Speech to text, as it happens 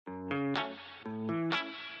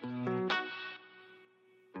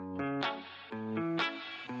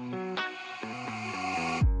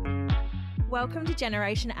Welcome to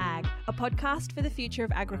Generation Ag, a podcast for the future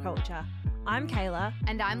of agriculture. I'm Kayla.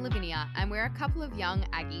 And I'm Lavinia, and we're a couple of young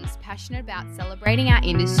Aggies passionate about celebrating our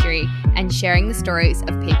industry and sharing the stories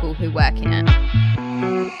of people who work in it.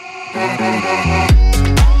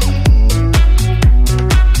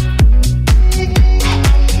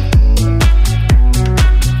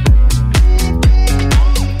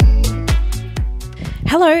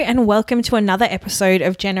 Hello and welcome to another episode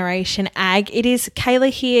of Generation Ag. It is Kayla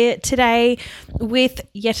here today with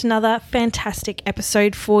yet another fantastic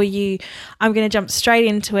episode for you. I'm going to jump straight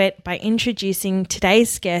into it by introducing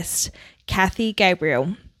today's guest, Kathy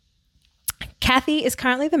Gabriel. Kathy is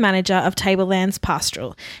currently the manager of Tablelands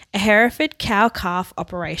Pastoral, a Hereford cow-calf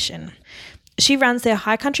operation. She runs their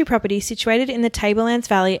high country property situated in the Tablelands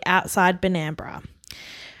Valley outside Benambra.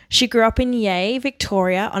 She grew up in Yea,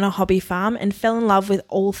 Victoria, on a hobby farm and fell in love with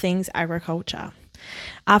all things agriculture.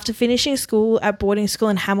 After finishing school at boarding school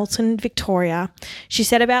in Hamilton, Victoria, she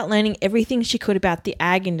set about learning everything she could about the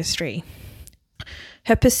ag industry.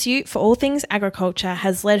 Her pursuit for all things agriculture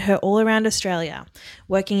has led her all around Australia,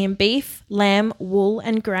 working in beef, lamb, wool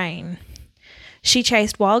and grain. She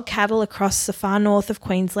chased wild cattle across the far north of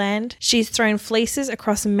Queensland. She's thrown fleeces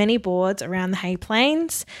across many boards around the Hay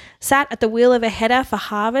Plains, sat at the wheel of a header for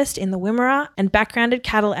harvest in the Wimmera, and backgrounded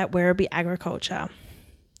cattle at Werribee Agriculture.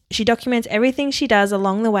 She documents everything she does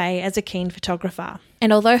along the way as a keen photographer.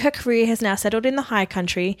 And although her career has now settled in the high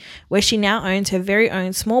country, where she now owns her very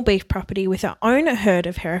own small beef property with her own herd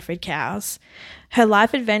of Hereford cows, her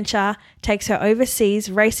life adventure takes her overseas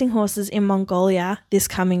racing horses in Mongolia this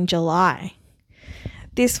coming July.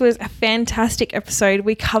 This was a fantastic episode.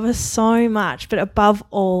 We cover so much, but above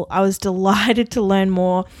all, I was delighted to learn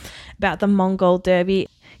more about the Mongol Derby.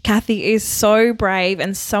 Kathy is so brave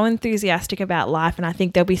and so enthusiastic about life, and I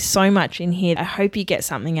think there'll be so much in here. I hope you get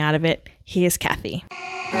something out of it. Here's Kathy.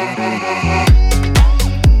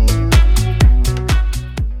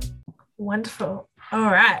 Wonderful. All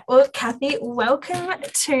right. Well, Kathy, welcome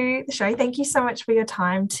to the show. Thank you so much for your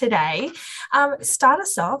time today. Start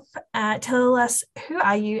us off. Tell us, who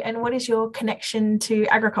are you and what is your connection to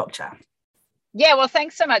agriculture? Yeah, well,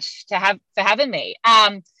 thanks so much for having me.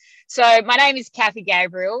 So my name is Kathy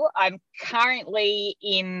Gabriel. I'm currently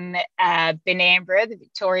in Benambra, the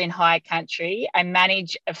Victorian High Country. I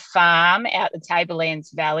manage a farm out the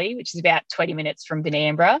Tablelands Valley, which is about 20 minutes from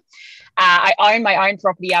Benambra. I own my own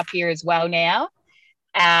property up here as well now.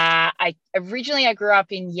 I grew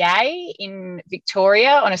up in Yea in Victoria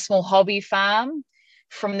on a small hobby farm.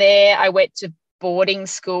 From there, I went to boarding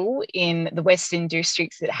school in the Western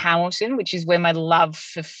Districts at Hamilton, which is where my love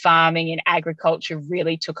for farming and agriculture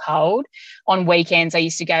really took hold. On weekends, I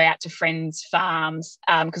used to go out to friends' farms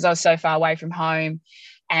because I was so far away from home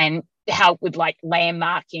and help with like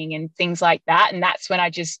landmarking and things like that. And that's when I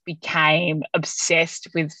just became obsessed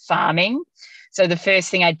with farming. So the first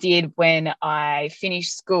thing I did when I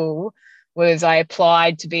finished school was I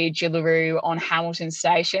applied to be a Jillaroo on Hamilton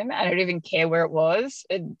Station. I don't even care where it was.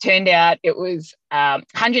 It turned out it was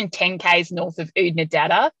 110 k's north of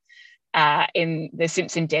Oodnadatta in the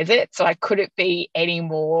Simpson Desert. So I couldn't be any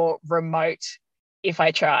more remote if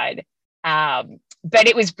I tried. But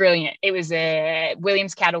it was brilliant. It was a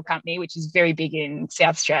Williams Cattle Company, which is very big in South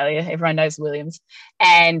Australia. Everyone knows Williams.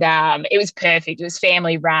 And it was perfect. It was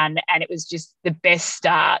family run, and it was just the best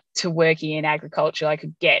start to working in agriculture I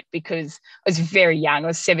could get because I was very young. I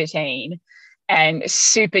was 17 and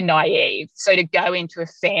super naive. So to go into a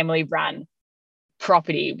family run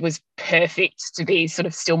property was perfect to be sort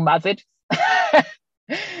of still mothered.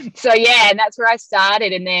 So, yeah, and that's where I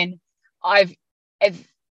started. And then I've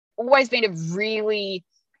always been a really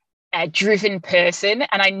driven person,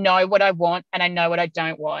 and I know what I want and I know what I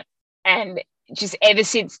don't want. And just ever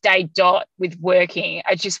since day dot with working,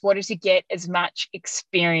 I just wanted to get as much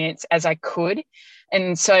experience as I could.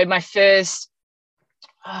 And so my first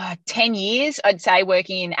 10 years, I'd say,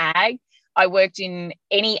 working in ag, I worked in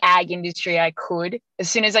any ag industry I could. As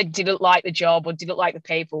soon as I didn't like the job or didn't like the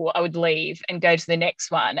people, I would leave and go to the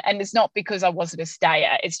next one. And it's not because I wasn't a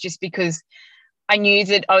stayer. It's just because I knew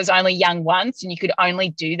that I was only young once, and you could only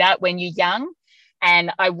do that when you're young.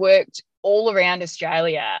 And I worked all around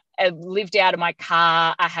Australia. I lived out of my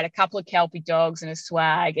car. I had a couple of Kelpie dogs and a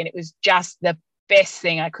swag, and it was just the best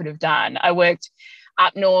thing I could have done. I worked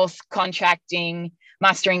up north contracting,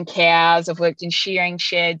 mustering cows. I've worked in shearing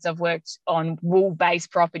sheds. I've worked on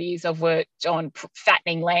wool-based properties. I've worked on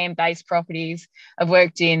fattening lamb-based properties. I've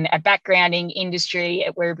worked in a backgrounding industry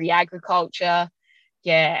at Werribee Agriculture.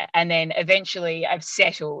 Yeah, and then eventually I've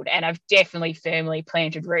settled, and I've definitely firmly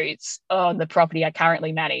planted roots on the property I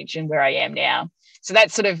currently manage and where I am now. So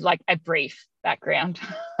that's sort of like a brief background.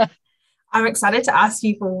 I'm excited to ask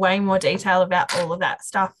you for way more detail about all of that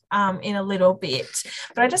stuff in a little bit.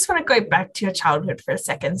 But I just want to go back to your childhood for a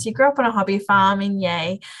second. So you grew up on a hobby farm in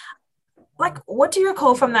Yea. Like, what do you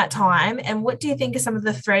recall from that time? And what do you think are some of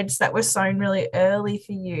the threads that were sown really early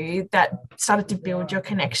for you that started to build your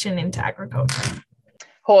connection into agriculture?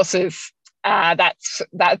 Horses.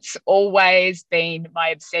 That's always been my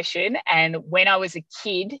obsession. And when I was a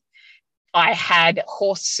kid, I had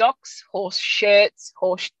horse socks, horse shirts,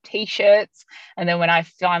 horse t-shirts. And then when I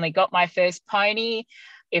finally got my first pony,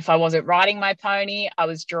 if I wasn't riding my pony, I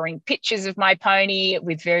was drawing pictures of my pony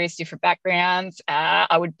with various different backgrounds.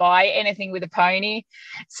 I would buy anything with a pony.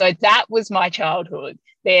 So that was my childhood.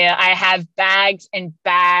 There, I have bags and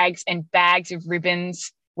bags and bags of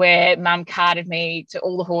ribbons where mum carted me to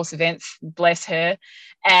all the horse events, bless her.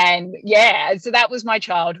 And yeah, so that was my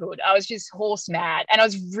childhood. I was just horse mad. And I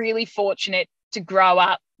was really fortunate to grow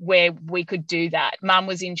up where we could do that. Mum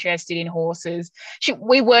was interested in horses.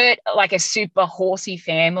 We weren't like a super horsey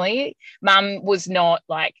family. Mum was not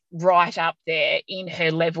like right up there in her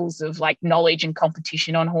levels of like knowledge and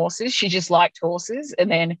competition on horses. She just liked horses. And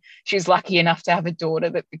then she was lucky enough to have a daughter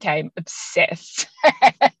that became obsessed.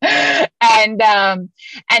 And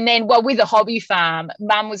then, well, with the hobby farm,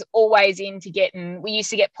 Mum was always into we used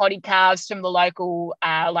to get potty calves from the local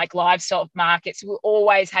like livestock markets. We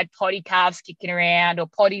always had potty calves kicking around, or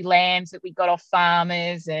potty lambs that we got off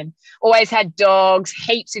farmers, and always had dogs,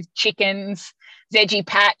 heaps of chickens, veggie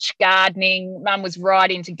patch, gardening. Mum was right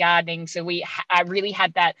into gardening. So I really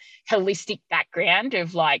had that holistic background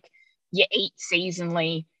of like, you eat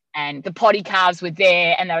seasonally. And the potty calves were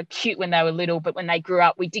there, and they were cute when they were little, but when they grew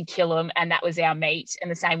up, we did kill them, and that was our meat.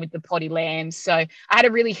 And the same with the potty lambs. So I had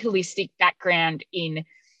a really holistic background in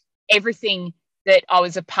everything that I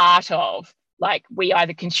was a part of. Like, we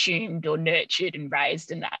either consumed or nurtured and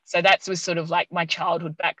raised in that. So that was sort of like my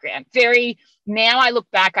childhood background. Now I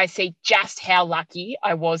look back, I see just how lucky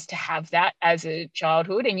I was to have that as a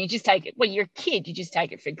childhood. And you just take it, well, you're a kid, you just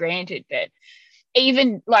take it for granted. But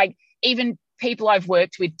even people I've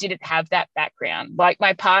worked with didn't have that background. Like,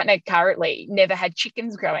 my partner currently never had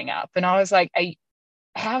chickens growing up. And I was like,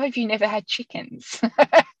 how have you never had chickens?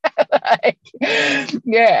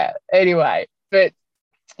 Yeah, anyway. But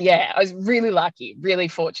yeah, I was really lucky, really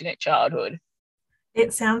fortunate childhood.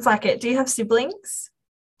 It sounds like it. Do you have siblings?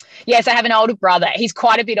 Yes, I have an older brother. He's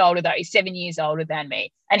quite a bit older, though. He's 7 years older than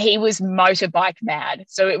me. And he was motorbike mad.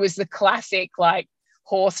 So it was the classic, like,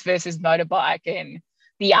 horse versus motorbike and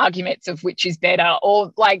the arguments of which is better.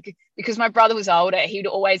 Or, like, because my brother was older, he'd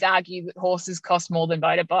always argue that horses cost more than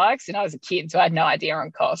motorbikes. And I was a kid, so I had no idea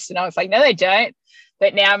on cost. And I was like, no, they don't.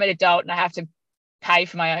 But now I'm an adult and I have to pay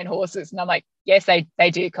for my own horses. And I'm like, yes, they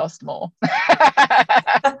do cost more.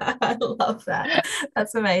 I love that.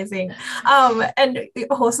 That's amazing. And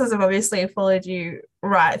horses have obviously followed you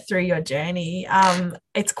right through your journey.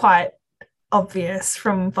 It's quite obvious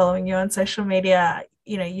from following you on social media.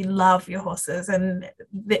 You know, you love your horses and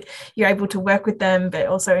that you're able to work with them, but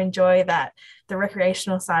also enjoy the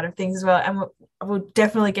recreational side of things as well. And we'll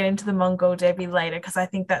definitely get into the Mongol Derby later, because I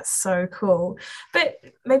think that's so cool. But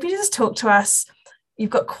maybe just talk to us. You've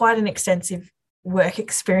got quite an extensive work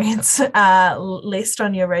experience list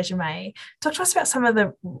on your resume. Talk to us about some of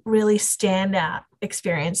the really standout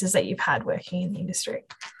experiences that you've had working in the industry.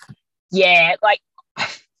 Yeah, like,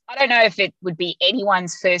 I don't know if it would be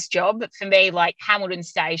anyone's first job, but for me, like, Hamilton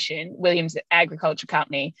Station, Williams Agriculture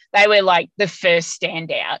Company, they were like the first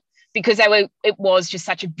standout, because it was just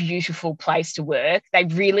such a beautiful place to work. They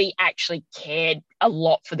really actually cared a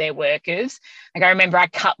lot for their workers. Like, I remember I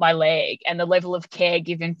cut my leg, and the level of care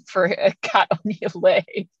given for a cut on your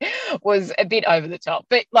leg was a bit over the top.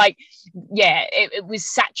 But, like, yeah, it was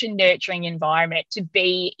such a nurturing environment to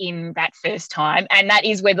be in that first time. And that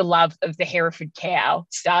is where the love of the Hereford cow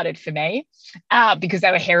started for me, because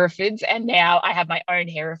they were Herefords, and now I have my own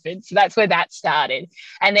Hereford. So that's where that started.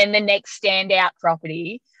 And then the next standout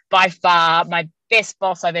property, by far my best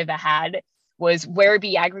boss I've ever had, was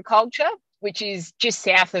Werribee Agriculture, which is just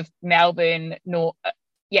south of Melbourne, north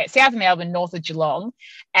of Geelong.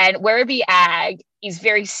 And Werribee Ag is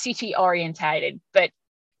very city orientated, but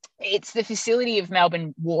it's the facility of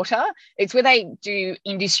Melbourne Water. It's where they do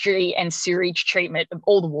industry and sewage treatment of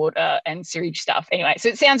all the water and sewage stuff. Anyway, so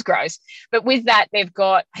it sounds gross. But with that, they've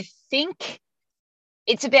got, I think,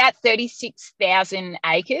 it's about 36,000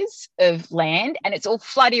 acres of land, and it's all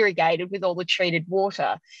flood irrigated with all the treated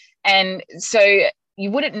water. And so you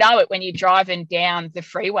wouldn't know it when you're driving down the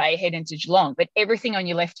freeway heading to Geelong, but everything on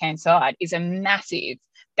your left-hand side is a massive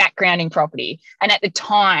backgrounding property. And at the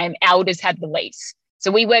time, Elders had the lease.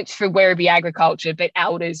 So we worked for Werribee Agriculture, but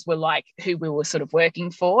elders were like who we were sort of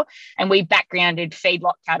working for. And we backgrounded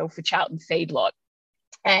feedlot cattle for Charlton Feedlot.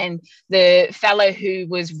 And the fellow who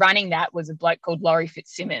was running that was a bloke called Laurie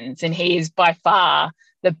Fitzsimmons. And he is by far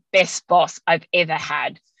the best boss I've ever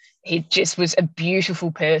had. He just was a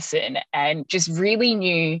beautiful person and just really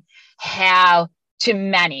knew how to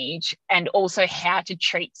manage and also how to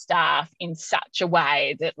treat staff in such a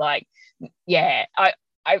way that, like, yeah,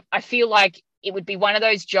 I feel like it would be one of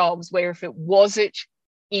those jobs where if it wasn't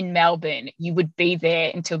in Melbourne, you would be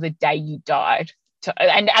there until the day you died.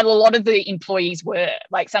 And a lot of the employees were,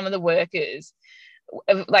 like, some of the workers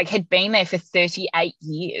like had been there for 38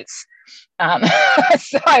 years.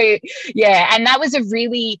 So yeah, and that was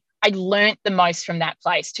I learned the most from that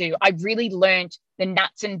place too. I really learned the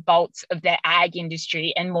nuts and bolts of the ag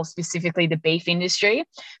industry, and more specifically the beef industry,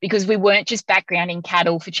 because we weren't just backgrounding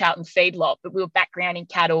cattle for Charlton Feedlot, but we were backgrounding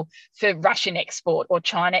cattle for Russian export or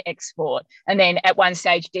China export. And then at one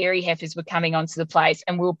stage, dairy heifers were coming onto the place,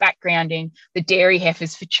 and we were backgrounding the dairy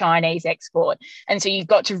heifers for Chinese export. And so you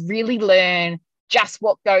got to really learn just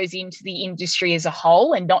what goes into the industry as a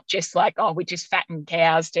whole, and not just like, oh, we just fatten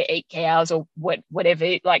cows to eat cows, or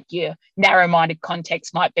whatever like your narrow-minded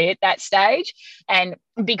context might be at that stage. And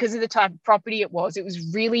because of the type of property it was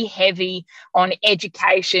really heavy on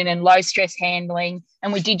education and low stress handling.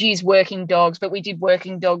 And we did use working dogs, but we did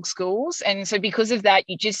working dog schools. And so because of that,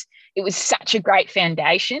 it was such a great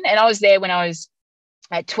foundation. And I was there when I was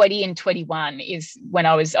at 20 and 21 is when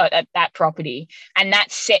I was at that property. And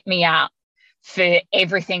that set me up for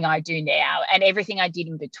everything I do now and everything I did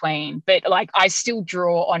in between. But like, I still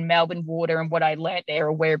draw on Melbourne Water and what I learnt there,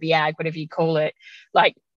 or Werribee Ag, whatever you call it,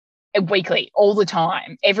 like weekly, all the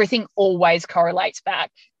time. Everything always correlates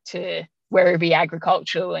back to Werribee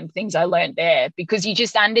Agricultural and things I learnt there, because you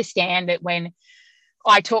just understand that when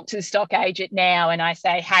I talk to the stock agent now and I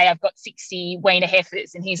say, hey, I've got 60 weaner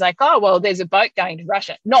heifers. And he's like, oh, well, there's a boat going to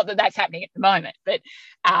Russia. Not that that's happening at the moment, but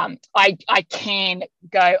I can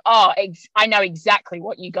go, oh, I know exactly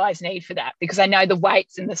what you guys need for that, because I know the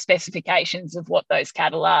weights and the specifications of what those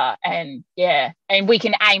cattle are. And yeah, and we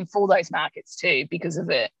can aim for those markets too because of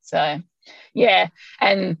it. So yeah,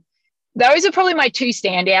 and those are probably my two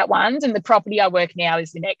standout ones. And the property I work now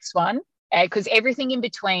is the next one. Because everything in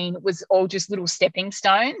between was all just little stepping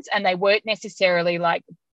stones, and they weren't necessarily like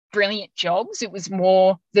brilliant jobs. It was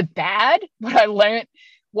more the bad, what I learned,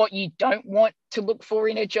 what you don't want to look for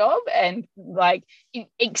in a job, and like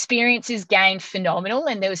experiences gained phenomenal.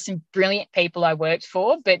 And there were some brilliant people I worked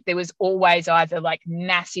for, but there was always either like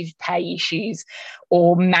massive pay issues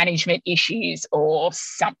or management issues or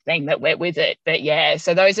something that went with it. But yeah,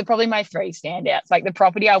 so those are probably my three standouts. Like the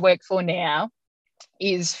property I work for now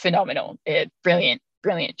is phenomenal. Brilliant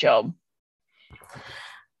job.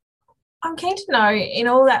 I'm keen to know, in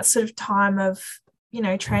all that sort of time of,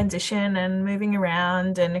 transition and moving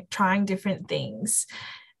around and trying different things,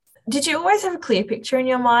 did you always have a clear picture in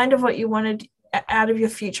your mind of what you wanted out of your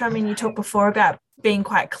future? I mean, you talked before about being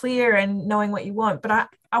quite clear and knowing what you want, but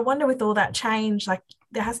I wonder, with all that change, like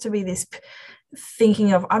there has to be this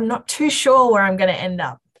thinking of, I'm not too sure where I'm going to end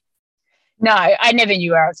up. No, I never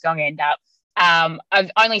knew where I was going to end up.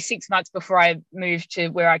 I've only 6 months before I moved to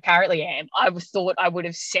where I currently am, I thought I would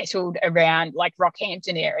have settled around like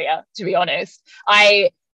Rockhampton area, to be honest.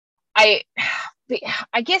 I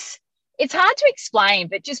guess it's hard to explain,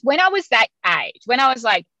 but just when I was that age, when I was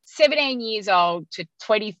like 17 years old to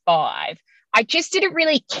 25, I just didn't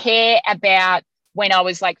really care about when I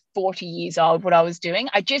was like 40 years old, what I was doing.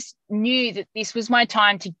 I just knew that this was my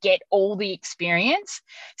time to get all the experience.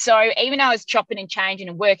 So even though I was chopping and changing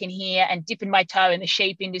and working here and dipping my toe in the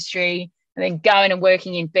sheep industry and then going and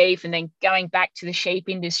working in beef and then going back to the sheep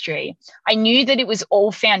industry, I knew that it was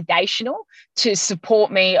all foundational to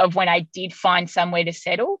support me of when I did find somewhere to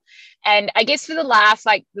settle. And I guess for the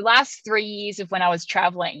last 3 years of when I was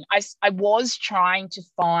traveling, I was trying to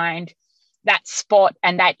find that spot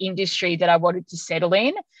and that industry that I wanted to settle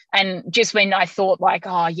in. And just when I thought like,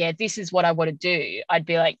 oh yeah, this is what I want to do, I'd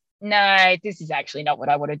be like, no, this is actually not what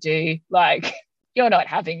I want to do. Like, you're not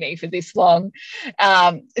having me for this long.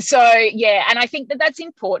 So yeah, and I think that that's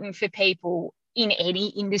important for people in any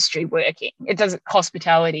industry working. It doesn't,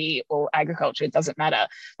 hospitality or agriculture, it doesn't matter.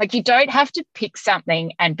 Like, you don't have to pick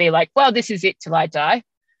something and be like, well, this is it till I die.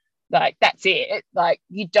 Like, that's it. Like,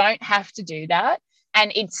 you don't have to do that.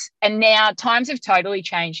 And now times have totally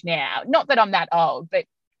changed now. Not that I'm that old, but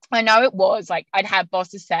I know it was like, I'd have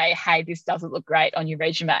bosses say, hey, this doesn't look great on your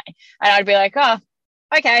resume. And I'd be like, oh,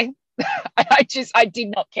 okay. I did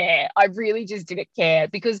not care. I really just didn't care,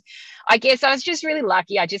 because I guess I was just really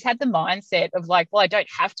lucky. I just had the mindset of like, well, I don't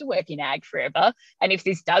have to work in ag forever. And if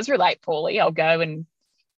this does relate poorly, I'll go and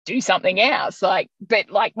do something else. But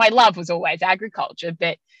my love was always agriculture.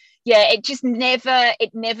 But yeah,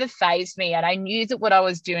 it never phased me. And I knew that what I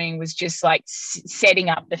was doing was just like setting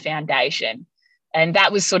up the foundation. And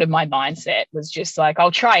that was sort of my mindset, was just like,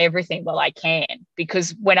 I'll try everything while I can,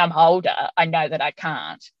 because when I'm older, I know that I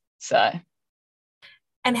can't. So.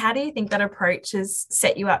 And how do you think that approach has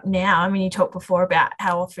set you up now? I mean, you talked before about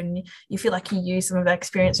how often you feel like you use some of that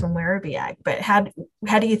experience from Werribee Ag, but how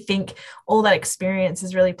do you think all that experience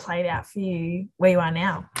has really played out for you where you are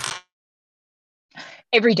now?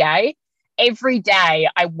 Every day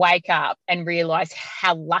I wake up and realize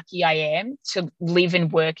how lucky I am to live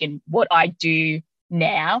and work in what I do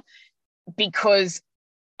now, because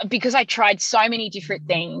I tried so many different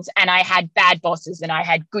things, and I had bad bosses and I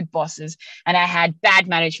had good bosses, and I had bad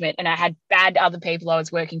management and I had bad other people I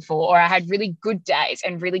was working for, or I had really good days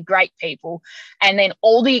and really great people. And then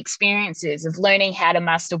all the experiences of learning how to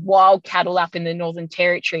muster wild cattle up in the Northern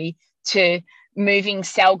Territory, to moving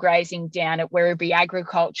cell grazing down at Werribee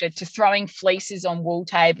Agriculture, to throwing fleeces on wool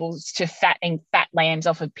tables, to fattening fat lambs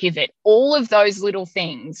off a pivot. All of those little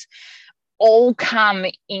things all come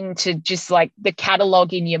into just like the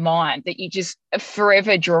catalogue in your mind that you just are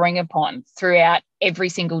forever drawing upon throughout every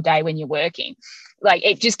single day when you're working. Like,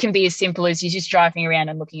 it just can be as simple as you're just driving around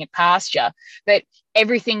and looking at pasture, but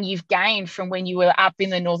everything you've gained from when you were up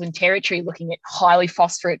in the Northern Territory looking at highly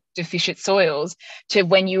phosphorus deficient soils, to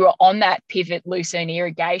when you were on that pivot lucerne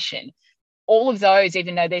irrigation, all of those,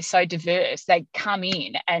 even though they're so diverse, they come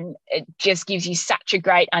in, and it just gives you such a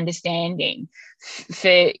great understanding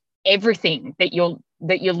for everything that you're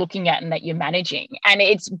looking at and that you're managing.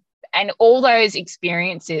 And all those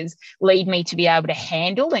experiences lead me to be able to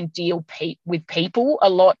handle and deal with people a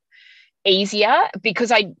lot easier,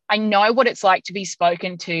 because I know what it's like to be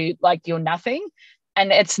spoken to like you're nothing,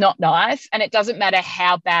 and it's not nice. And it doesn't matter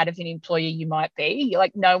how bad of an employer you might be.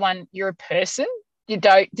 You're a person. You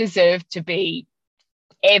don't deserve to be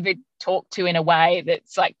ever talked to in a way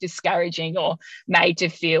that's like discouraging or made to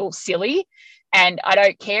feel silly. And I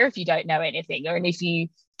don't care if you don't know anything, or if you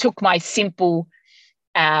took my simple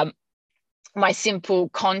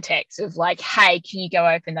context of like, hey, can you go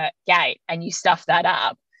open that gate, and you stuff that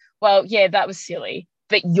up. Well, yeah, that was silly,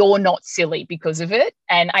 but you're not silly because of it.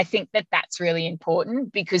 And I think that that's really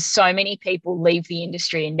important, because so many people leave the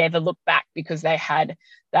industry and never look back because they had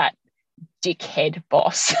that dickhead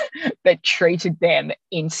boss that treated them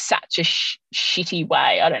in such a shitty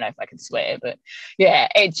way. I don't know if I can swear, but yeah,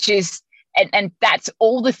 it's just, and that's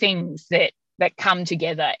all the things that come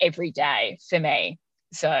together every day for me.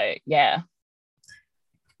 So yeah.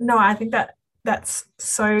 No, I think that's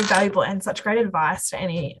so valuable and such great advice to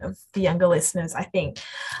any of the younger listeners. I think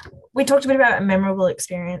we talked a bit about memorable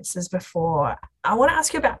experiences before. I want to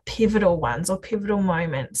ask you about pivotal ones or pivotal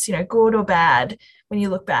moments, good or bad, when you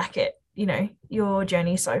look back at, your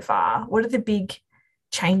journey so far. What are the big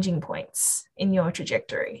changing points in your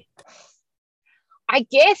trajectory? I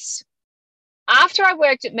guess after I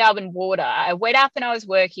worked at Melbourne Water, I went up and I was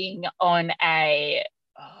working on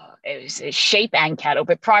it was a sheep and cattle,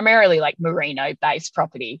 but primarily like merino-based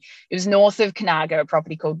property. It was north of Conagra, a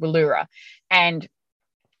property called Wooloora, and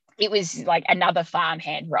it was like another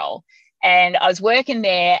farmhand role. And I was working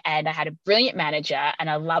there, and I had a brilliant manager, and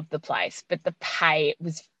I loved the place, but the pay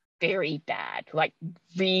was very bad, like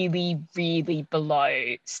really, really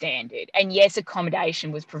below standard. And yes,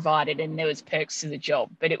 accommodation was provided and there was perks to the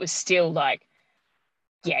job, but it was still like,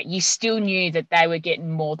 yeah, you still knew that they were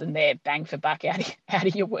getting more than their bang for buck out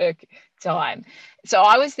of your work time. So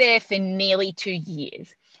I was there for nearly 2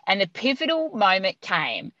 years. And the pivotal moment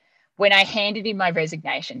came when I handed in my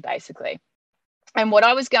resignation, basically. And what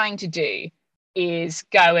I was going to do is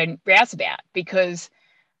go and browse about, because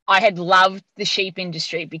I had loved the sheep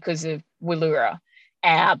industry because of Wooloora,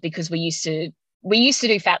 because we used to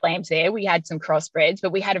do fat lambs there. We had some crossbreds,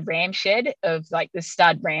 but we had a ram shed of like the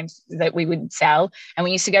stud rams that we would sell. And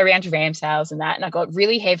we used to go around to ram sales and that. And I got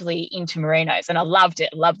really heavily into merinos, and I loved it.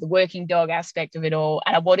 I loved the working dog aspect of it all.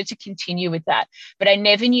 And I wanted to continue with that. But I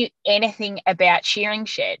never knew anything about shearing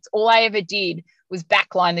sheds. All I ever did was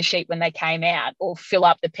backline the sheep when they came out or fill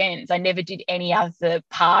up the pens. I never did any other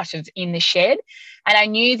part of in the shed. And I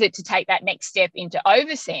knew that to take that next step into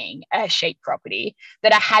overseeing a sheep property,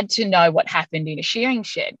 that I had to know what happened in a shearing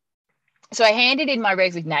shed. So I handed in my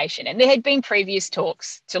resignation, and there had been previous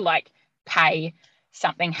talks to like pay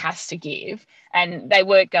something has to give, and they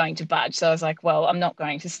weren't going to budge. So I was like, well, I'm not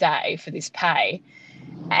going to stay for this pay.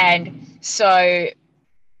 And so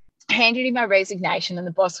handed in my resignation, and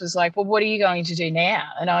the boss was like, well, what are you going to do now?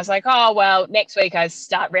 And I was like, oh, well, next week I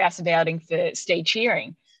start rouseabouting for steed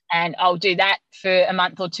shearing, and I'll do that for a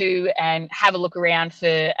month or two and have a look around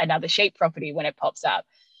for another sheep property when it pops up.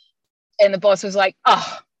 And the boss was like,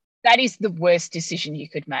 oh, that is the worst decision you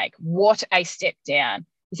could make. What a step down.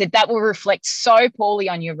 He said, that will reflect so poorly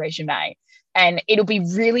on your resume, and it'll be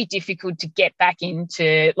really difficult to get back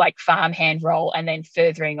into like farmhand role and then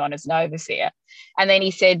furthering on as an overseer. And then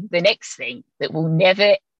he said the next thing that will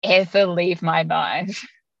never, ever leave my mind.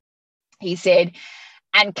 He said,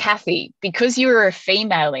 and Kathy, because you are a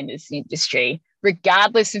female in this industry,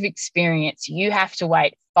 regardless of experience, you have to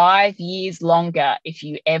wait 5 years longer if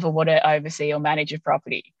you ever want to oversee or manage a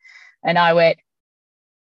property. And I went,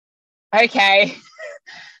 okay.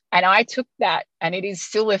 And I took that, and it is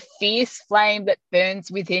still a fierce flame that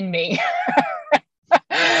burns within me.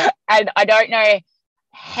 And I don't know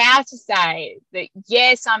how to say that,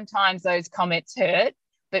 yeah, sometimes those comments hurt,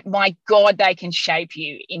 but my God, they can shape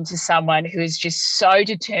you into someone who is just so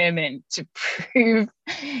determined to prove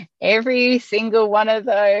every single one of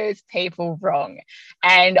those people wrong.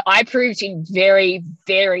 And I proved him very,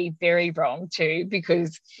 very, very wrong too,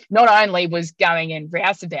 because not only was going and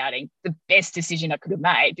rouseabouting the best decision I could have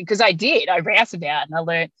made, because I did, I rouseabout and I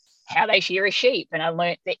learned how they shear a sheep, and I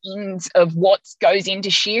learnt the ins of what goes into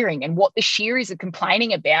shearing and what the shearers are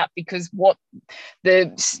complaining about because what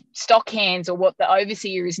the stock hands or what the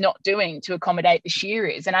overseer is not doing to accommodate the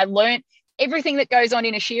shearers. And I learnt everything that goes on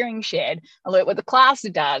in a shearing shed. I learnt what the classer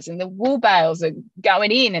does, and the wool bales are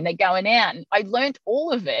going in and they're going out. And I learnt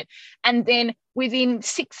all of it. And then within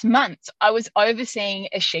 6 months, I was overseeing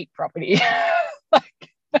a sheep property.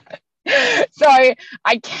 So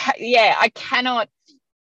I cannot.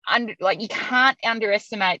 You can't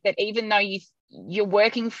underestimate that, even though you're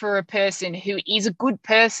working for a person who is a good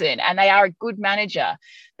person and they are a good manager,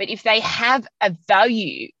 but if they have a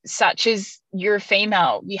value such as you're a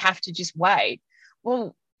female, you have to just wait.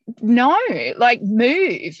 Well, no,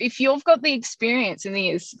 move. If you've got the experience and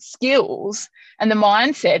the skills and the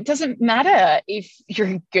mindset, it doesn't matter if you're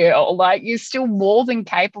a girl, you're still more than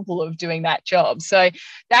capable of doing that job. So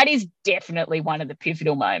that is definitely one of the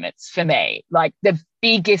pivotal moments for me, the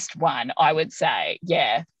biggest one, I would say.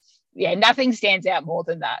 Yeah, nothing stands out more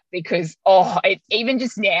than that, because even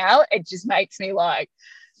just now, it just makes me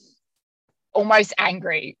almost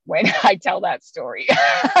angry when I tell that story.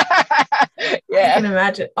 I can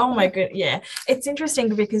imagine. Oh my god, yeah. It's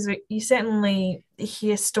interesting because you certainly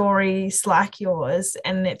hear stories like yours,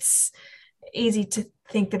 and it's easy to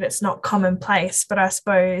think that it's not commonplace, but I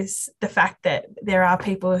suppose the fact that there are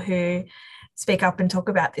people who speak up and talk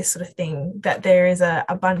about this sort of thing, that there is a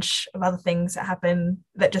bunch of other things that happen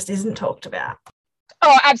that just isn't talked about.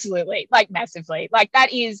 Oh, absolutely. Massively.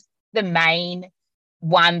 That is the main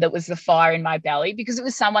one that was the fire in my belly, because it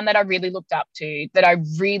was someone that I really looked up to, that I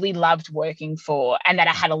really loved working for, and that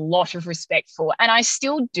I had a lot of respect for. And I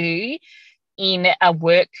still do in a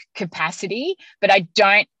work capacity, but I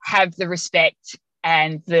don't have the respect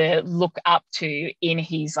and the look up to in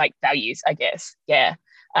his values, I guess. Yeah.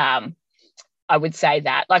 I would say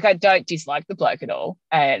that. I don't dislike the bloke at all,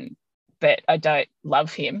 but I don't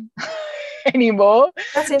love him anymore.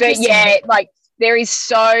 That's interesting. But yeah, there is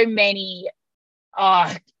so many.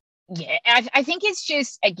 I think it's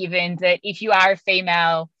just a given that if you are a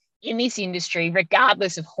female in this industry,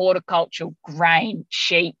 regardless of horticulture, grain,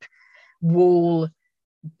 sheep, wool,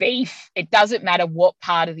 beef, it doesn't matter what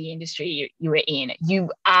part of the industry you are in,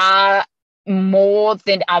 you are more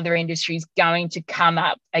than other industries going to come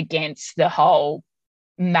up against the whole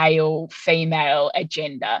male female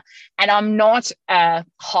agenda. And I'm not a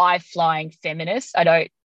high-flying feminist. I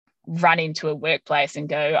don't run into a workplace and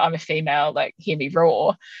go, I'm a female, hear me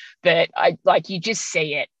roar. But you just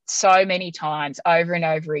see it so many times over and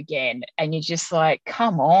over again, and you're just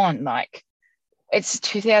come on, it's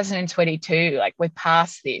 2022, we're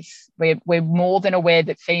past this. We're more than aware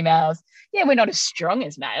that females, we're not as strong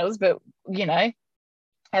as males, but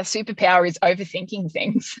our superpower is overthinking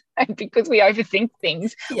things. And because we overthink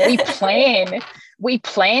things, we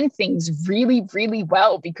plan things really, really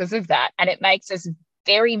well because of that. And it makes us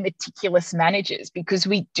very meticulous managers, because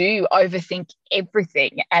we do overthink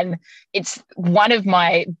everything. And it's one of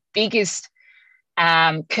my biggest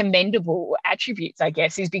commendable attributes, I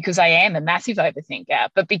guess, is because I am a massive overthinker.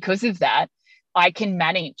 But because of that, I can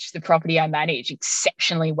manage the property I manage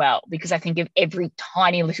exceptionally well, because I think of every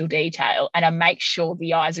tiny little detail, and I make sure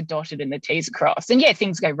the I's are dotted and the T's are crossed. And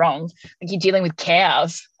things go wrong. You're dealing with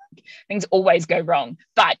cows, things always go wrong,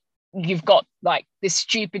 but you've got the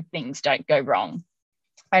stupid things don't go wrong.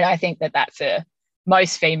 And I think that that's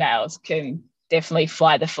most females can definitely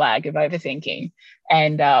fly the flag of overthinking.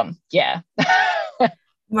 And yeah.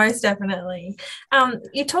 Most definitely.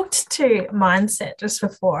 You talked to mindset just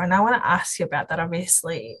before, and I want to ask you about that.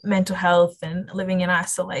 Obviously, mental health and living in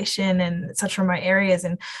isolation and such remote areas.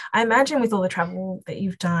 And I imagine with all the travel that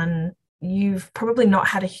you've done, you've probably not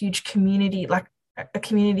had a huge community, like a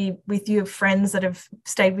community with you of friends that have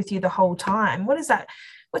stayed with you the whole time. What is that?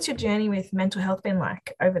 What's your journey with mental health been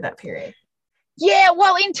like over that period? Yeah,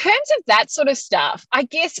 well, in terms of that sort of stuff, I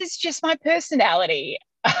guess it's just my personality.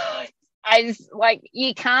 Like,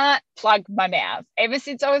 you can't plug my mouth. Ever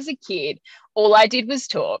since I was a kid, all I did was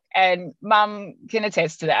talk, and mum can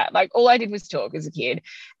attest to that. Like, all I did was talk as a kid.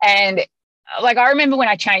 And like, I remember when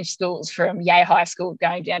I changed schools from Yale High School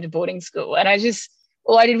going down to boarding school, and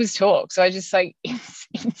all I did was talk. So I just like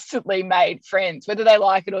instantly made friends, whether they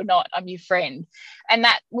like it or not. I'm your friend. And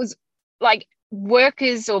that was like,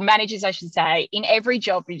 workers or managers, I should say, in every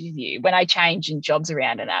job interview, when I changed in jobs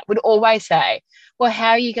around and that, would always say, well,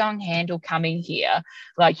 how are you going to handle coming here?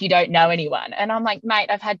 Like, you don't know anyone. And I'm like, mate,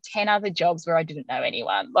 I've had 10 other jobs where I didn't know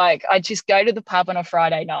anyone. Like, I just go to the pub on a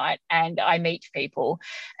Friday night and I meet people.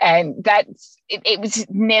 And it was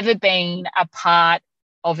never been a part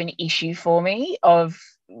of an issue for me of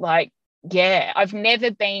like, yeah,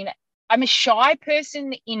 I'm a shy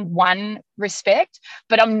person in one respect,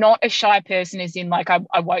 but I'm not a shy person as in like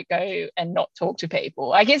I won't go and not talk to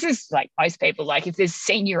people. I guess it's like most people, like if there's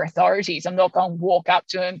senior authorities, I'm not going to walk up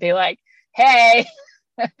to them and be like, hey,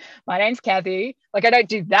 my name's Kathy. Like, I don't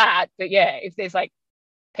do that. But yeah, if there's like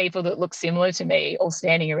people that look similar to me all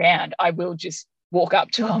standing around, I will just walk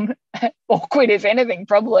up to them, awkward if anything,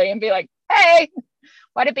 probably, and be like, hey,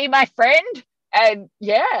 want to be my friend? And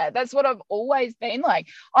yeah, that's what I've always been like.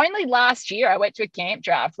 Only last year I went to a camp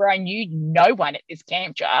draft where I knew no one at this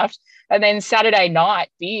camp draft. And then Saturday night,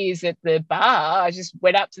 beers at the bar, I just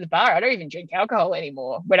went up to the bar. I don't even drink alcohol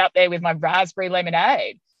anymore. Went up there with my raspberry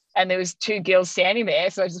lemonade. And there was 2 girls standing there.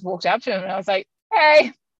 So I just walked up to them and I was like,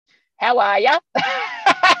 hey, how are you?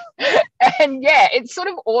 And yeah, it's sort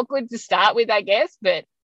of awkward to start with, I guess, but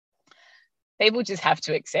people just have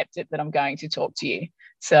to accept it that I'm going to talk to you.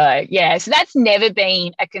 So yeah, so that's never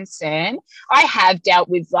been a concern. I have dealt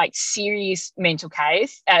with like serious mental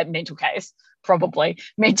health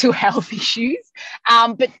issues,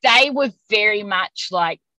 but they were very much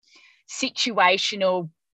like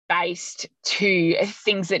situational based to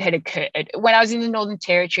things that had occurred. When I was in the Northern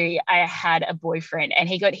Territory, I had a boyfriend and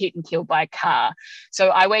he got hit and killed by a car. So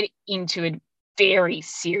I went into a very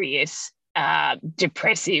serious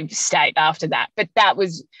depressive state after that. But that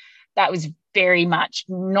was very much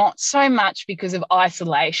not so much because of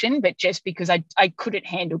isolation, but just because I couldn't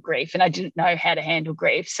handle grief and I didn't know how to handle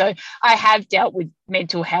grief. So I have dealt with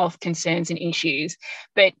mental health concerns and issues,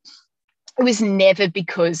 but it was never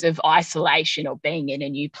because of isolation or being in a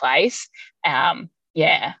new place.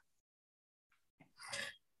 Yeah.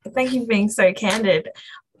 Thank you for being so candid.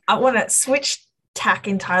 I want to switch tack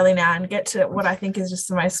entirely now and get to what I think is just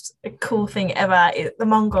the most cool thing ever, the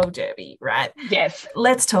Mongol Derby, right? Yes.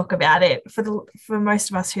 Let's talk about it. For most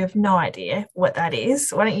of us who have no idea what that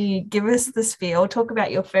is, why don't you give us the spiel, talk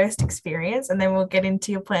about your first experience, and then we'll get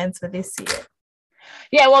into your plans for this year.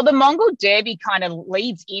 Yeah, well, the Mongol Derby kind of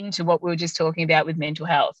leads into what we were just talking about with mental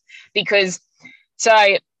health, because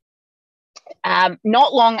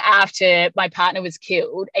not long after my partner was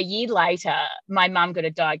killed, a year later, my mum got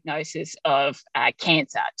a diagnosis of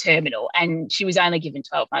cancer, terminal, and she was only given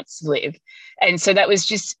 12 months to live. And so that was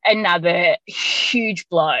just another huge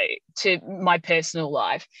blow to my personal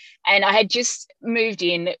life. And I had just moved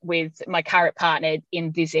in with my current partner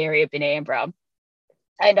in this area, Benambra.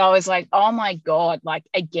 And I was like, oh my God, like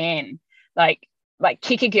again, like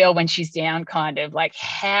kick a girl when she's down, kind of like,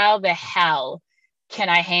 how the hell can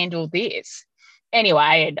I handle this?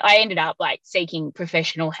 Anyway, I ended up like seeking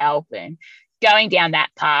professional help and going down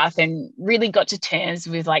that path and really got to terms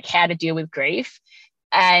with like how to deal with grief.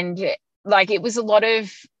 And like, it was a lot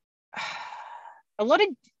of, I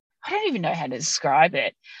don't even know how to describe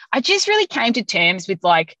it. I just really came to terms with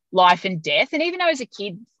like life and death. And even though as a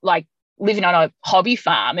kid, like living on a hobby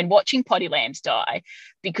farm and watching potty lambs die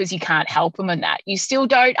because you can't help them and that, you still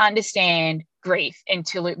don't understand grief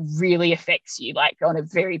until it really affects you, like on a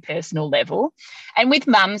very personal level. And with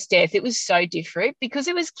mum's death, it was so different because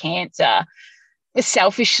it was cancer.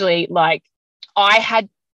 Selfishly, like I had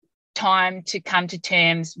time to come to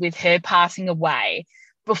terms with her passing away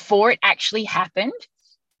before it actually happened.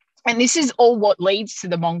 And this is all what leads to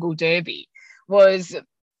the Mongol Derby. Was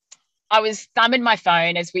I was thumbing my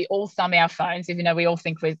phone, as we all thumb our phones, even though we all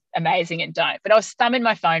think we're amazing and don't. But I was thumbing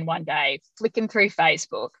my phone one day, flicking through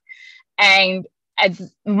Facebook, and a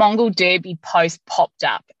Mongol Derby post popped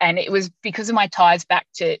up, and it was because of my ties back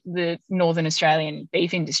to the Northern Australian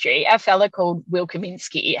beef industry. A fella called Will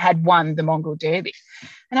Kaminsky had won the Mongol Derby,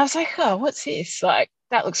 and I was like, oh, what's this? Like,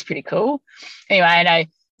 that looks pretty cool. Anyway, and I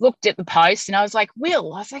looked at the post and I was like,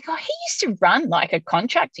 Will, I was like, oh, he used to run like a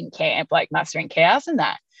contracting camp, like mustering cows and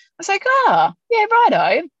that. I was like, oh, yeah,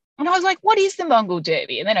 righto. And I was like, what is the Mongol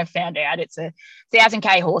Derby? And then I found out it's a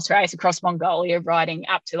 1,000K horse race across Mongolia, riding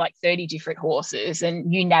up to like 30 different horses.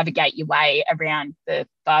 And you navigate your way around the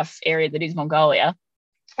vast area that is Mongolia.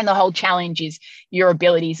 And the whole challenge is your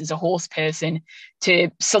abilities as a horse person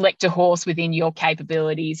to select a horse within your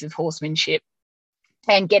capabilities of horsemanship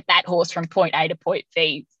and get that horse from point A to point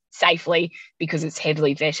B safely, because it's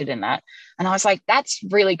heavily vetted in that. And I was like, that's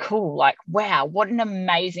really cool. Like, wow, what an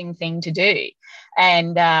amazing thing to do.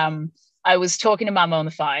 And I was talking to mum on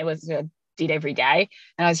the phone, was I did every day,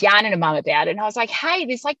 and I was yarning to mum about it. And I was like, hey,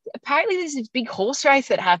 apparently there's this big horse race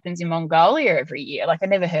that happens in Mongolia every year. Like, I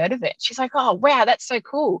never heard of it. She's like, oh, wow, that's so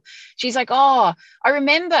cool. She's like, oh, I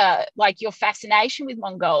remember like your fascination with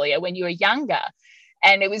Mongolia when you were younger.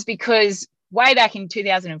 And it was because way back in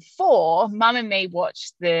 2004, mum and me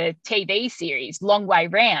watched the TV series Long Way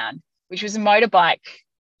Round, which was a motorbike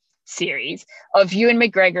series of Ewan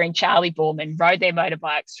McGregor and Charlie Boorman rode their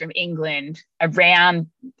motorbikes from England around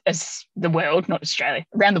the world, not Australia,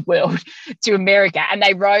 around the world to America. And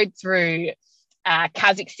they rode through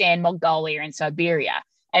Kazakhstan, Mongolia, and Siberia.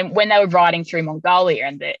 And when they were riding through Mongolia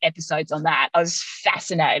and the episodes on that, I was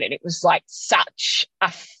fascinated. It was like such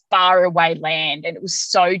a far away land, and it was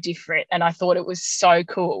so different. And I thought it was so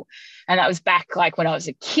cool. And that was back like when I was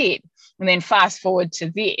a kid. And then fast forward to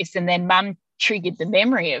this, and then mum triggered the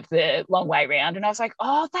memory of the Long Way Round. And I was like,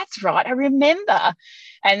 oh, that's right, I remember.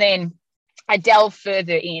 And then I delved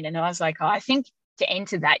further in, and I was like, oh, I think to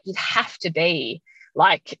enter that, you'd have to be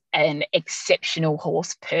like an exceptional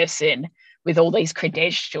horse person with all these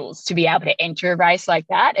credentials to be able to enter a race like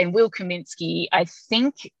that. And Will Kaminsky, I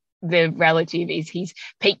think the relative is he's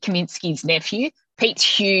Pete Kaminsky's nephew. Pete's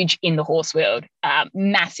huge in the horse world,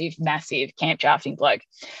 massive camp drafting bloke.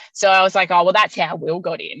 So I was like, oh, well, that's how Will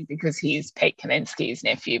got in, because he's Pete Kaminsky's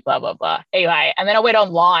nephew, blah, blah, blah. Anyway, and then I went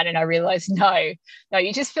online and I realized, no,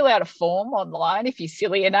 you just fill out a form online if you're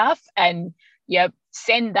silly enough, and you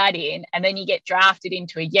send that in, and then you get drafted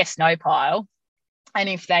into a yes-no pile. And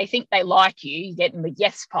if they think they like you, you get in the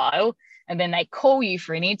yes pile, and then they call you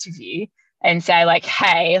for an interview and say like,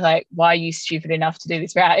 hey, like, why are you stupid enough to do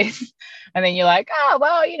this race? And then you're like, oh,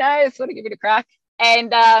 well, sort of give it a crack.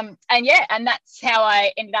 And yeah, and that's how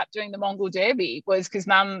I ended up doing the Mongol Derby, was because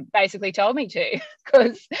mum basically told me to,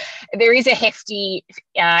 because there is a hefty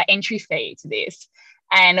entry fee to this.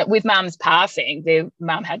 And with mum's passing,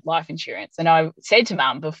 mum had life insurance. And I said to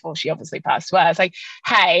mum before she obviously passed away, I was like,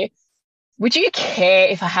 hey, would you care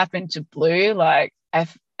if I happened to blow like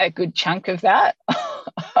a good chunk of that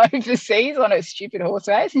overseas on a stupid horse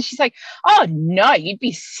race? And she's like, oh, no, you'd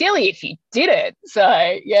be silly if you did it.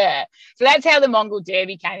 So, yeah. So that's how the Mongol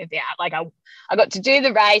Derby came about. Like I got to do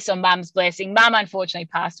the race on mum's blessing. Mum unfortunately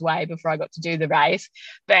passed away before I got to do the race.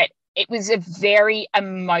 But it was a very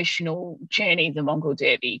emotional journey, the Mongol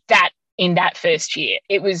Derby, in that first year.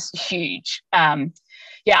 It was huge.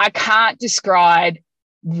 Yeah, I can't describe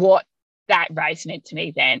what that race meant to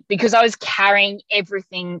me then, because I was carrying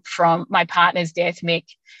everything from my partner's death, Mick,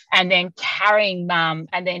 and then carrying mum,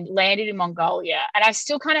 and then landed in Mongolia. And I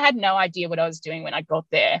still kind of had no idea what I was doing when I got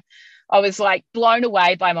there. I was like blown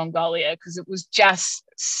away by Mongolia, because it was just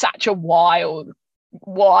such a wild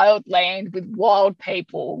land with wild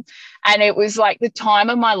people. And it was like the time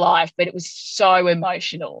of my life, but it was so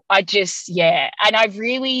emotional. And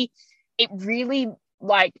it really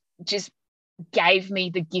like just gave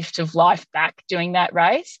me the gift of life back doing that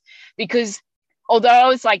race, because although I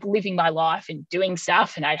was like living my life and doing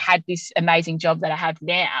stuff, and I had this amazing job that I have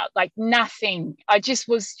now, like nothing, I just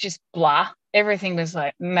was just blah. Everything was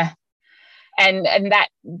like meh. And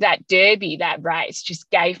that derby, that race just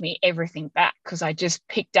gave me everything back, because I just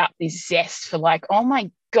picked up this zest for like, oh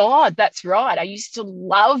my God, that's right. I used to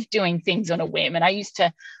love doing things on a whim, and I used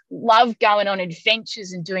to love going on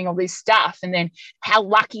adventures and doing all this stuff. And then how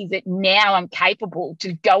lucky that now I'm capable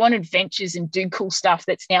to go on adventures and do cool stuff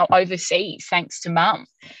that's now overseas, thanks to mum.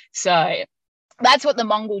 So that's what the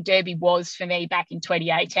Mongol Derby was for me back in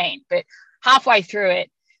 2018. But halfway through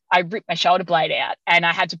it, I ripped my shoulder blade out and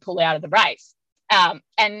I had to pull out of the race.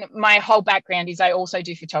 And my whole background is I also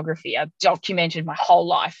do photography. I've documented my whole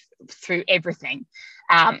life through everything.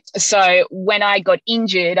 So when I got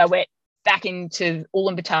injured, I went back into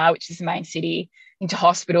Ulaanbaatar, which is the main city, into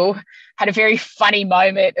hospital. Had a very funny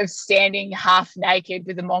moment of standing half naked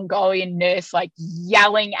with a Mongolian nurse like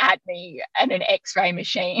yelling at me at an X-ray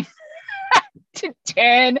machine to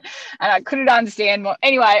turn, and I couldn't understand.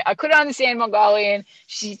 Anyway, I couldn't understand Mongolian.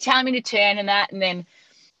 She's telling me to turn and that, and then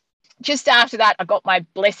just after that, I got my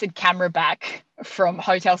blessed camera back from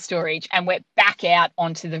hotel storage and went back out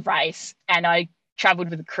onto the race, and I traveled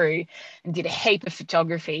with the crew and did a heap of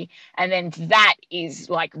photography. And then that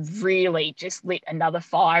is like really just lit another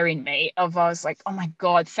fire in me of, I was like, oh my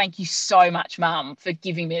God, thank you so much, Mum, for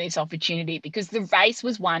giving me this opportunity, because the race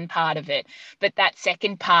was one part of it, but that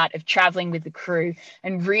second part of traveling with the crew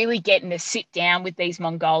and really getting to sit down with these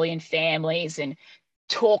Mongolian families and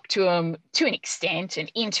talk to them to an extent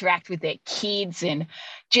and interact with their kids and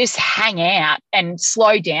just hang out and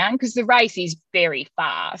slow down, because the race is very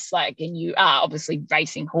fast, like, and you are obviously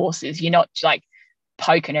racing horses, you're not like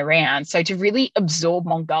poking around. So to really absorb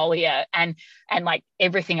Mongolia and like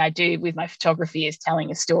everything I do with my photography is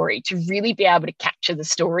telling a story, to really be able to capture the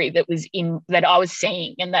story that I was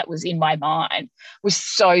seeing and that was in my mind was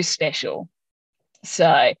so special.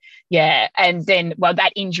 So yeah, and then, well,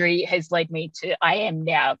 that injury has led me to, I am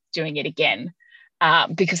now doing it again,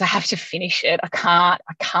 because I have to finish it. I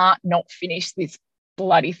can't not finish this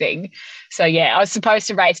bloody thing. So yeah, I was supposed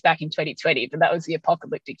to race back in 2020, but that was the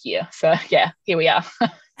apocalyptic year. So yeah, here we are.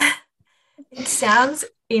 It sounds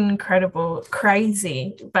incredible,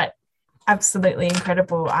 crazy, but absolutely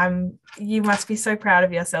incredible. You must be so proud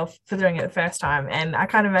of yourself for doing it the first time, and I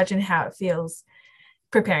can't imagine how it feels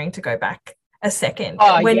preparing to go back a second.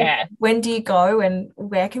 When do you go, and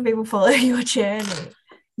where can people follow your journey?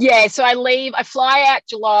 Yeah, so I fly out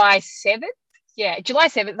July 7th. Yeah, July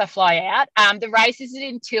 7th I fly out. The race isn't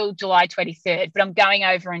until July 23rd, but I'm going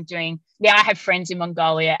over and now I have friends in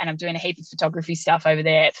Mongolia, and I'm doing a heap of photography stuff over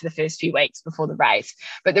there for the first few weeks before the race.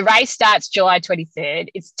 But the race starts July 23rd.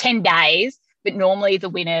 It's 10 days. But normally the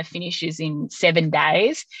winner finishes in 7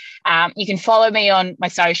 days. You can follow me on my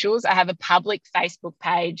socials. I have a public Facebook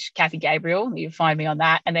page, Kathy Gabriel. You can find me on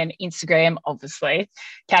that. And then Instagram, obviously,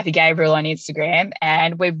 Kathy Gabriel on Instagram.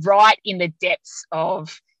 And we're right in the depths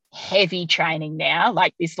of heavy training now.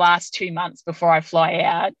 Like this last 2 months before I fly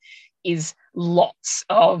out is lots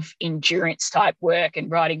of endurance type work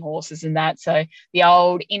and riding horses and that. So the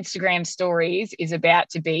old Instagram stories is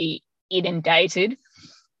about to be inundated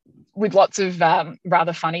with lots of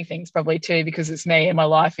rather funny things probably too, because it's me and my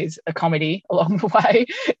life is a comedy along the way.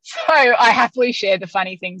 So I happily share the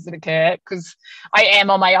funny things that occur, because I am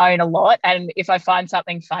on my own a lot, and if I find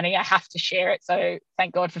something funny, I have to share it. So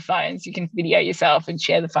thank God for phones. You can video yourself and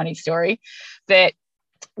share the funny story. But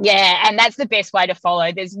yeah, and that's the best way to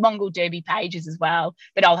follow. There's Mongol Derby pages as well,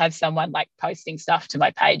 but I'll have someone like posting stuff to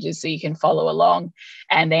my pages so you can follow along.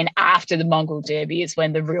 And then after the Mongol Derby is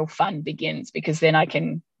when the real fun begins, because then I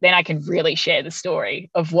can really share the story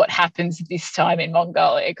of what happens this time in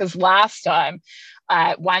Mongolia. Because last time,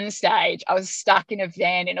 at one stage, I was stuck in a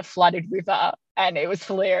van in a flooded river, and it was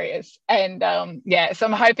hilarious. And so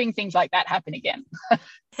I'm hoping things like that happen again.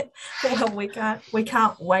 Well, we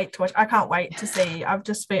can't wait to watch. I can't wait to see. I've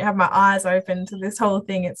just have my eyes open to this whole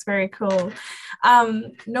thing. It's very cool.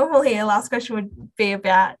 Normal here, last question would be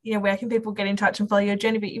about, where can people get in touch and follow your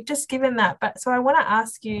journey, but you've just given that. But so I want to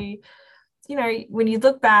ask you, when you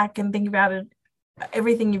look back and think about it,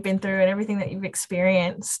 everything you've been through and everything that you've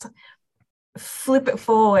experienced, flip it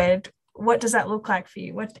forward. What does that look like for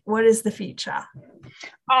you? What is the future?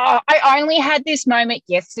 I only had this moment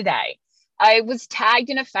yesterday. I was tagged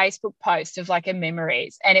in a Facebook post of like a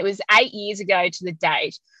memories, and it was 8 years ago to the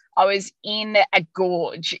date. I was in a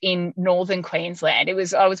gorge in northern Queensland. I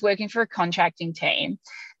was working for a contracting team,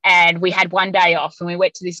 and we had one day off, and we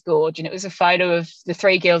went to this gorge, and it was a photo of the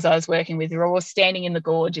 3 girls I was working with. They were all standing in the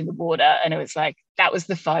gorge in the water, and it was like, that was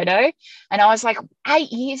the photo. And I was like,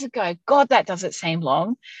 8 years ago, God, that doesn't seem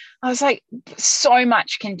long. I was like, so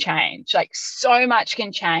much can change. Like so much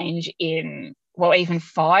can change in, well, even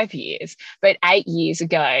 5 years, but 8 years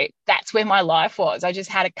ago, that's where my life was. I just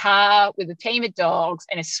had a car with a team of dogs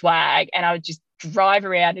and a swag, and I would just drive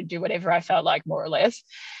around and do whatever I felt like, more or less.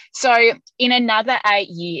 So in another 8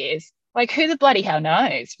 years, like, who the bloody hell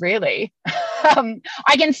knows, really?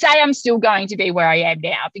 I can say I'm still going to be where I am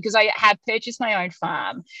now, because I have purchased my own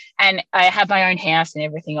farm and I have my own house and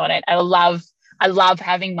everything on it. I love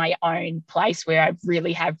having my own place where I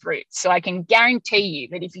really have roots. So I can guarantee you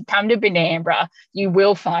that if you come to Benambra, you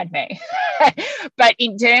will find me. But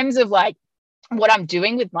in terms of like what I'm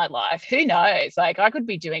doing with my life, who knows? Like, I could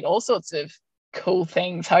be doing all sorts of cool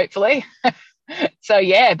things, hopefully. So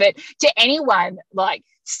yeah, but to anyone like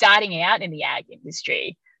starting out in the ag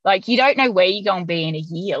industry, Like, you don't know where you're going to be in a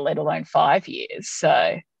year, let alone 5 years.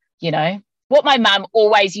 So, you know, what my mum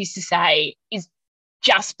always used to say is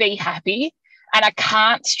just be happy. And I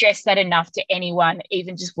can't stress that enough to anyone,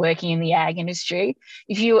 even just working in the ag industry.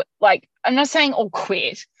 If you, like, I'm not saying all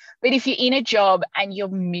quit, but if you're in a job and you're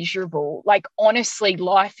miserable, like, honestly,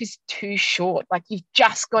 life is too short. Like, you've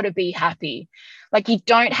just got to be happy. Like, you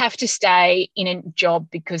don't have to stay in a job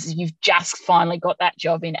because you've just finally got that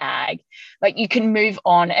job in ag. Like, you can move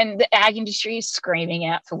on. And the ag industry is screaming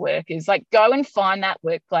out for workers. Like, go and find that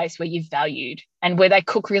workplace where you're valued and where they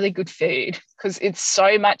cook really good food, because it's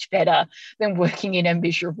so much better than working in a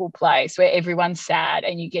miserable place where everyone's sad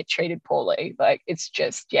and you get treated poorly. Like, it's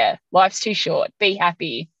just, yeah, life's too short. Be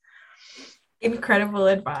happy. Incredible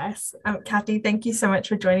advice. Kathy, thank you so much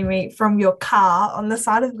for joining me from your car on the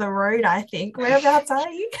side of the road, I think. Whereabouts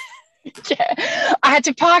are you? Yeah, I had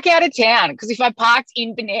to park out of town because if I parked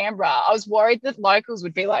in Benambra, I was worried that locals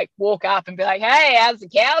would be like, walk up and be like, hey, how's the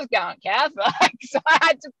cows going, Kath? So I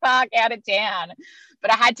had to park out of town,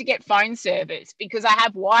 but I had to get phone service because I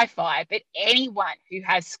have Wi-Fi. But anyone who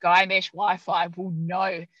has Sky Mesh Wi-Fi will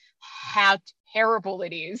know how terrible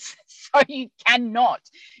it is. So you cannot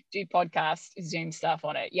do podcast Zoom stuff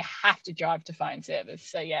on it. You have to drive to phone service.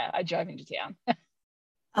 So yeah, I drove into town.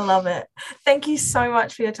 I love it. Thank you so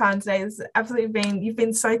much for your time today. It's absolutely you've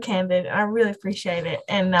been so candid, and I really appreciate it.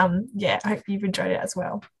 And yeah, I hope you've enjoyed it as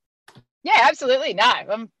well. Yeah, absolutely. No,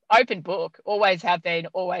 I'm open book. Always have been,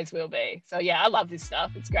 always will be. So yeah, I love this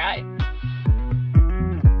stuff. It's great.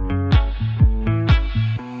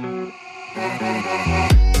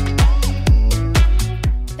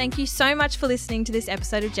 Thank you so much for listening to this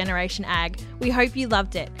episode of Generation Ag. We hope you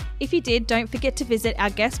loved it. If you did, don't forget to visit our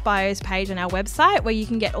guest bios page on our website where you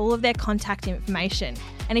can get all of their contact information.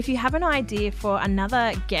 And if you have an idea for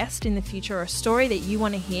another guest in the future or a story that you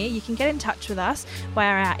want to hear, you can get in touch with us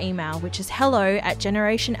via our email, which is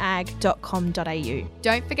hello@generationag.com.au.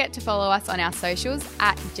 Don't forget to follow us on our socials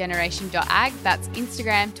at generation.ag. That's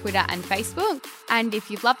Instagram, Twitter and Facebook. And if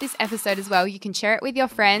you've loved this episode as well, you can share it with your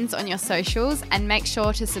friends on your socials and make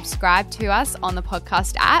sure to subscribe to us on the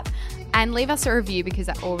podcast app and leave us a review because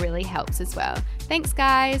that all really helps as well. Thanks,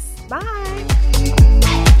 guys.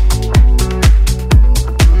 Bye.